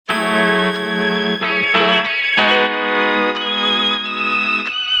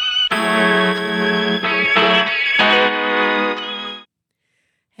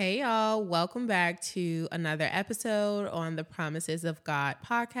welcome back to another episode on the Promises of God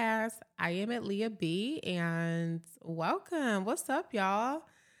podcast. I am EdLeea B, and welcome. What's up, y'all?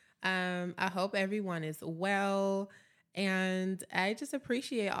 I hope everyone is well, and I just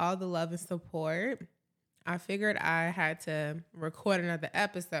appreciate all the love and support. I figured I had to record another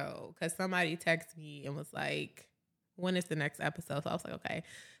episode because somebody texted me and was like, "When is the next episode?" So I was like, "Okay,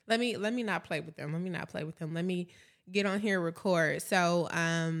 let me not play with them. Let me get on here and record." So,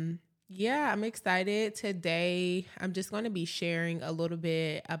 yeah, I'm excited. Today, I'm just going to be sharing a little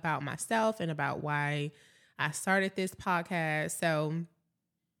bit about myself and about why I started this podcast. So,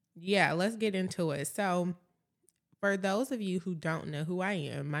 yeah, let's get into it. So, for those of you who don't know who I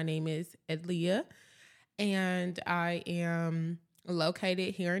am, my name is EdLeea, and I am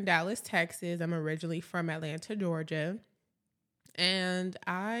located here in Dallas, Texas. I'm originally from Atlanta, Georgia, and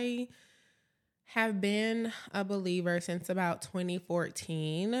I have been a believer since about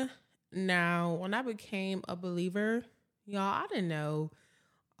 2014. Now, when I became a believer, y'all, I didn't know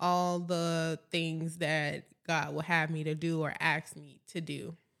all the things that God would have me to do or ask me to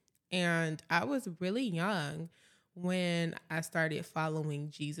do. And I was really young when I started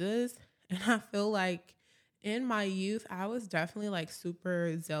following Jesus. And I feel like in my youth, I was definitely like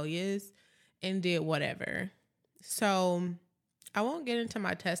super zealous and did whatever. So I won't get into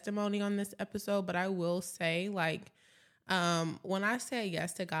my testimony on this episode, but I will say, like, when I said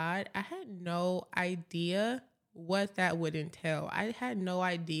yes to God, I had no idea what that would entail. I had no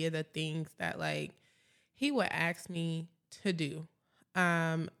idea the things that like he would ask me to do.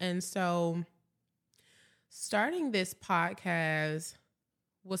 And so starting this podcast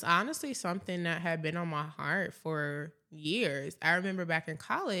was honestly something that had been on my heart for years. I remember back in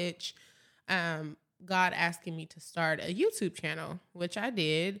college, God asking me to start a YouTube channel, which I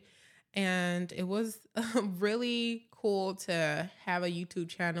did. And it was really cool to have a YouTube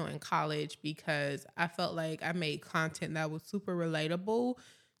channel in college because I felt like I made content that was super relatable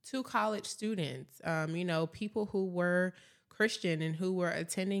to college students, people who were Christian and who were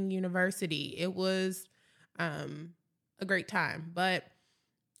attending university. It was a great time, but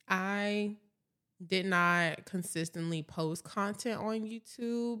I did not consistently post content on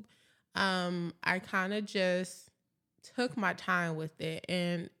YouTube. I kind of just took my time with it.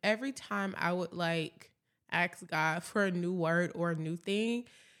 And every time I would like ask God for a new word or a new thing,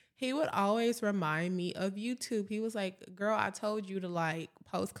 he would always remind me of YouTube. He was like, "Girl, I told you to like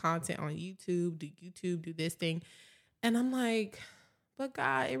post content on YouTube, do this thing." And I'm like, "But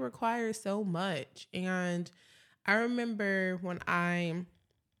God, it requires so much." And I remember when I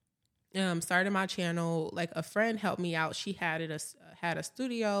started my channel, like a friend helped me out. She had a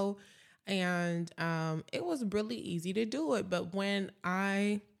studio, and it was really easy to do it. But when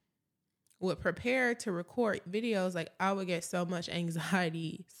I would prepare to record videos, like I would get so much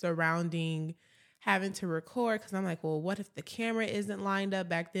anxiety surrounding having to record because I'm like, well, what if the camera isn't lined up?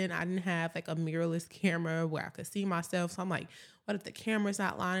 Back then, I didn't have like a mirrorless camera where I could see myself. So I'm like, what if the camera's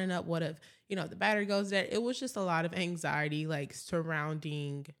not lining up? What if, the battery goes dead? It was just a lot of anxiety like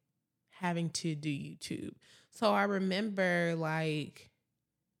surrounding having to do YouTube. So I remember like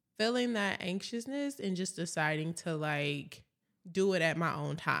feeling that anxiousness and just deciding to like do it at my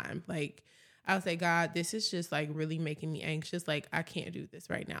own time. Like I would say, "God, this is just like really making me anxious. Like I can't do this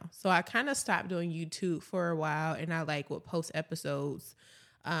right now." So I kind of stopped doing YouTube for a while, and I like would post episodes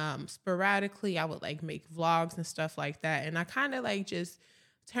sporadically. I would like make vlogs and stuff like that. And I kind of like just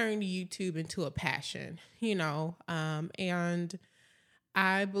turned YouTube into a passion, and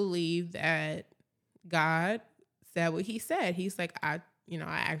I believe that God said what he said. He's like, I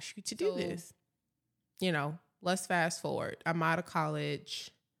asked you to do this. Let's fast forward. I'm out of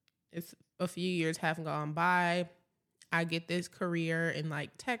college. It's a few years haven't gone by. I get this career in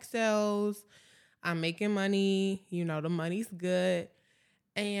like tech sales. I'm making money. The money's good.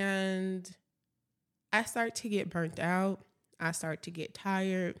 And I start to get burnt out. I start to get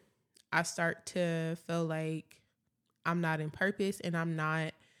tired. I start to feel like I'm not in purpose and I'm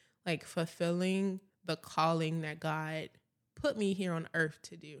not like fulfilling the calling that God put me here on earth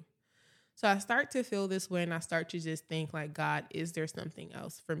to do. So I start to feel this way and I start to just think like, God, is there something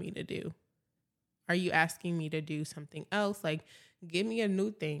else for me to do? Are you asking me to do something else? Like, give me a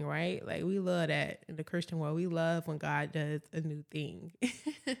new thing, right? Like we love that in the Christian world. We love when God does a new thing.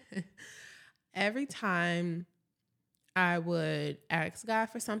 Every time I would ask God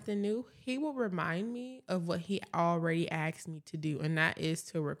for something new, he will remind me of what he already asked me to do. And that is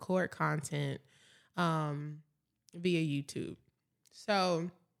to record content via YouTube.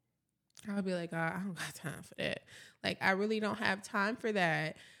 So I'll be like, "God, I don't got time for that. Like, I really don't have time for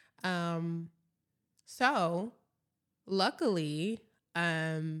that." So luckily,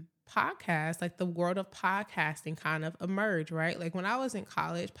 podcasts, like the world of podcasting kind of emerged, right? Like when I was in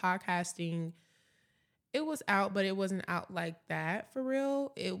college, podcasting, it was out, but it wasn't out like that for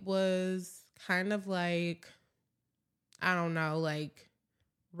real. It was kind of like, I don't know, like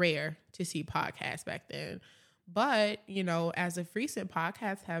rare to see podcasts back then. But, you know, as of recent,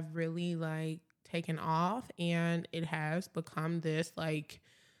 podcasts have really like taken off, and it has become this like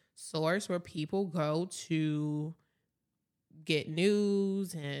source where people go to get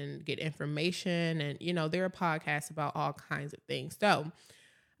news and get information. And, you know, there are podcasts about all kinds of things. So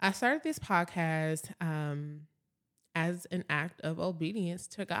I started this podcast as an act of obedience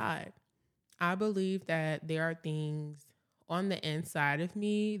to God. I believe that there are things on the inside of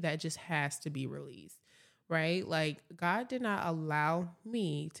me that just has to be released, right? Like God did not allow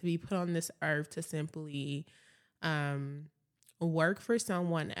me to be put on this earth to simply work for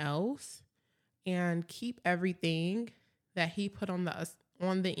someone else and keep everything that he put on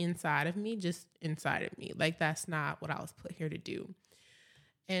the inside of me just inside of me. Like that's not what I was put here to do.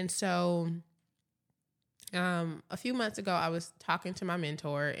 And so a few months ago, I was talking to my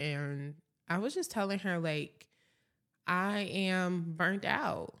mentor, and I was just telling her, like, I am burnt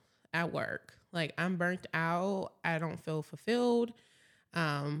out at work. Like, I'm burnt out. I don't feel fulfilled.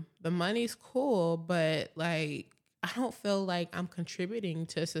 The money's cool, but like, I don't feel like I'm contributing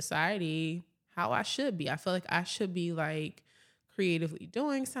to society how I should be. I feel like I should be like creatively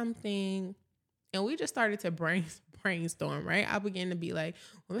doing something. And we just started to brainstorm, right? I began to be like,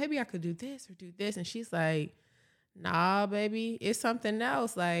 well, maybe I could do this or do this. And she's like, nah, baby, it's something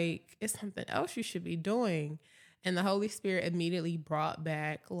else. Like, it's something else you should be doing. And the Holy Spirit immediately brought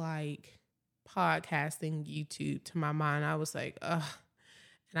back like podcasting, YouTube to my mind. I was like, ugh.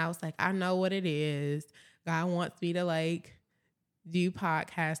 And I was like, I know what it is. God wants me to like do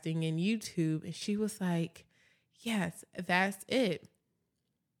podcasting and YouTube. And she was like, yes, that's it.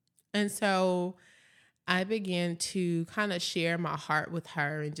 And so I began to kind of share my heart with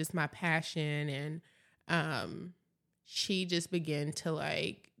her and just my passion. And she just began to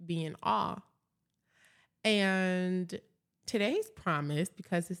like be in awe. And today's promise,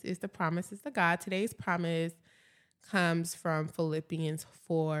 because this is the promises of God, today's promise comes from Philippians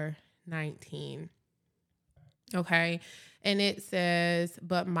 4:19. Okay. And it says,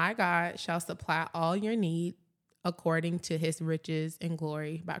 but my God shall supply all your need according to his riches and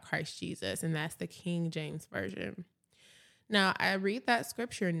glory by Christ Jesus. And that's the King James Version. Now, I read that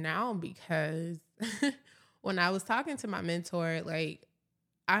scripture now because when I was talking to my mentor, like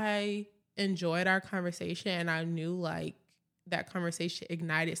I enjoyed our conversation, and I knew like that conversation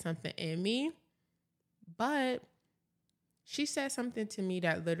ignited something in me. But she said something to me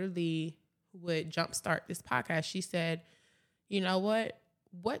that literally would jumpstart this podcast. She said, you know what?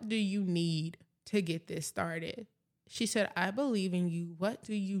 What do you need to get this started? She said, I believe in you. What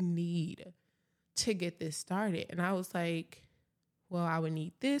do you need to get this started? And I was like, well, I would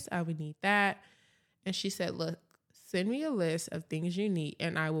need this. I would need that. And she said, look, send me a list of things you need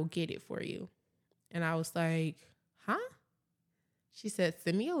and I will get it for you. And I was like, huh? She said,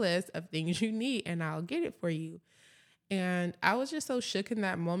 send me a list of things you need and I'll get it for you. And I was just so shook in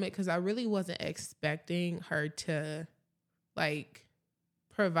that moment because I really wasn't expecting her to like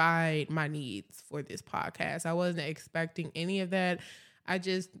provide my needs for this podcast. I wasn't expecting any of that. I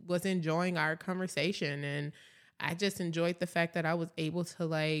just was enjoying our conversation, and I just enjoyed the fact that I was able to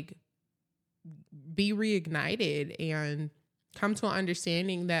like be reignited and come to an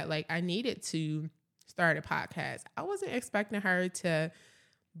understanding that like I needed to start a podcast. I wasn't expecting her to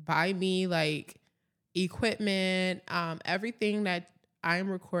buy me like equipment. Everything that I'm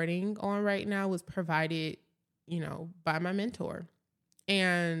recording on right now was provided, by my mentor.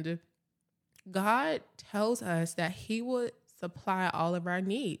 And God tells us that he would supply all of our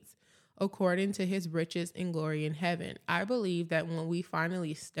needs according to his riches and glory in heaven. I believe that when we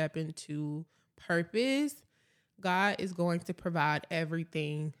finally step into purpose, God is going to provide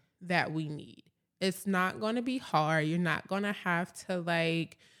everything that we need. It's not going to be hard. You're not going to have to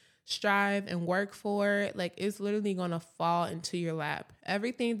like strive and work for it. Like it's literally going to fall into your lap.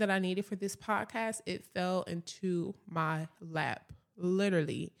 Everything that I needed for this podcast, it fell into my lap.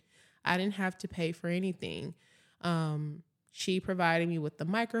 Literally. I didn't have to pay for anything. She provided me with the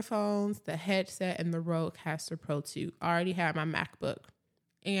microphones, the headset, and the Rodecaster Pro 2. I already had my MacBook.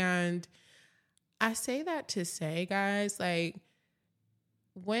 And I say that to say, guys, like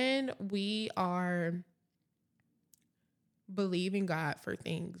when we are believing God for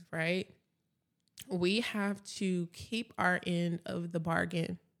things, right? We have to keep our end of the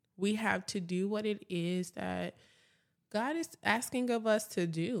bargain. We have to do what it is that God is asking of us to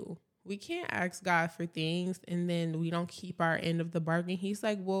do. We can't ask God for things and then we don't keep our end of the bargain. He's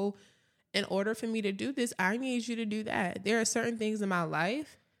like, well, in order for me to do this, I need you to do that. There are certain things in my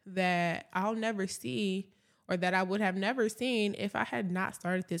life that I'll never see, or that I would have never seen if I had not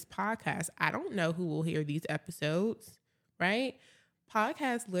started this podcast. I don't know who will hear these episodes, right?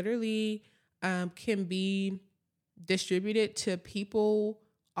 Podcasts literally can be distributed to people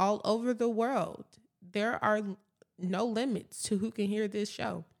all over the world. There are no limits to who can hear this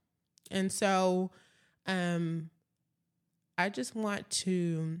show. And so I just want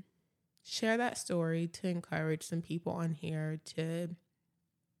to share that story to encourage some people on here to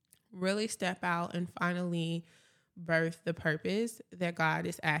really step out and finally birth the purpose that God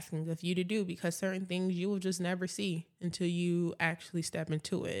is asking of you to do, because certain things you will just never see until you actually step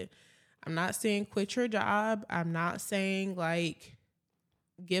into it. I'm not saying quit your job. I'm not saying like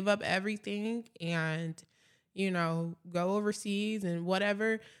give up everything and, go overseas and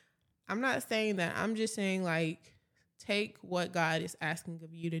whatever. I'm not saying that. I'm just saying like take what God is asking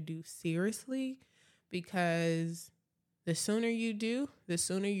of you to do seriously, because the sooner you do, the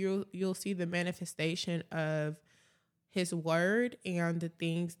sooner you'll see the manifestation of his word and the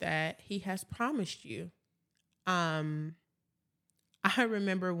things that he has promised you. I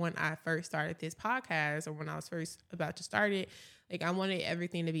remember when I first started this podcast, or when I was first about to start it, like I wanted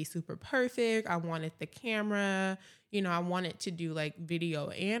everything to be super perfect. I wanted the camera, I wanted to do like video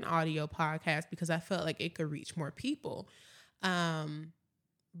and audio podcasts because I felt like it could reach more people.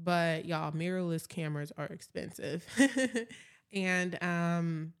 But y'all, mirrorless cameras are expensive.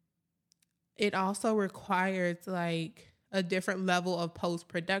 And it also requires like a different level of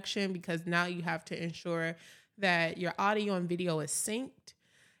post-production, because now you have to ensure that your audio and video is synced.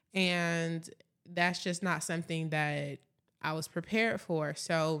 And that's just not something that I was prepared for.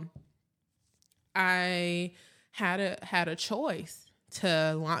 So I had a choice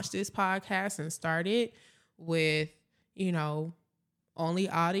to launch this podcast and start it with, only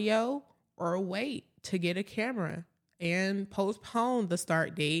audio, or wait to get a camera and postpone the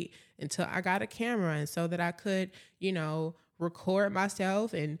start date until I got a camera, and so that I could, record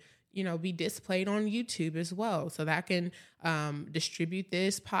myself and, be displayed on YouTube as well, so that I can distribute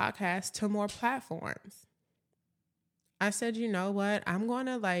this podcast to more platforms. I said, you know what? I'm going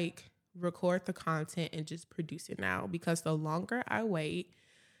to record the content and just produce it now, because the longer I wait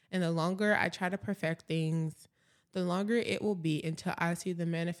and the longer I try to perfect things, the longer it will be until I see the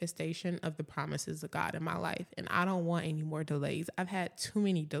manifestation of the promises of God in my life. And I don't want any more delays. I've had too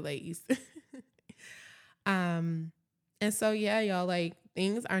many delays. And so, yeah, y'all,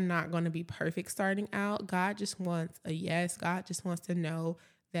 things are not going to be perfect starting out. God just wants a yes. God just wants to know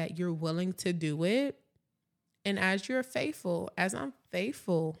that you're willing to do it. And as you're faithful, as I'm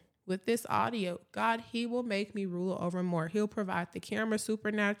faithful with this audio, God, he will make me ruler over more. He'll provide the camera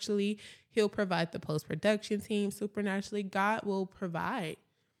supernaturally. He'll provide the post-production team supernaturally. God will provide,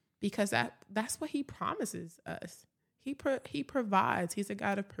 because that's what he promises us. He provides. He's a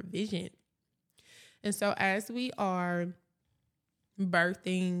God of provision. And so as we are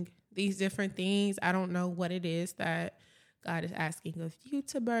birthing these different things, I don't know what it is that God is asking of you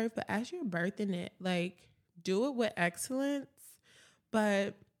to birth, but as you're birthing it, do it with excellence.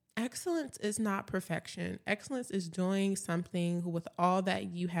 But excellence is not perfection. Excellence is doing something with all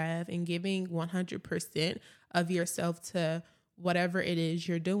that you have and giving 100% of yourself to whatever it is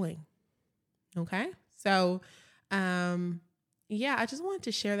you're doing. Okay? So, I just wanted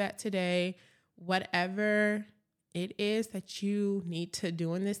to share that today. Whatever it is that you need to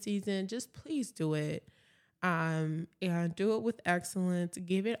do in this season, just please do it. And do it with excellence.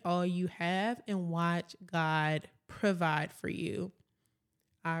 Give it all you have and watch God provide for you.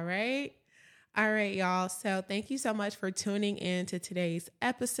 All right, y'all. So thank you so much for tuning in to today's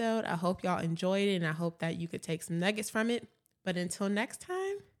episode. I hope y'all enjoyed it, and I hope that you could take some nuggets from it. But until next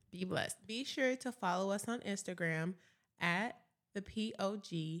time, be blessed. Be sure to follow us on Instagram at the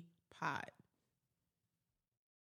POG Pod.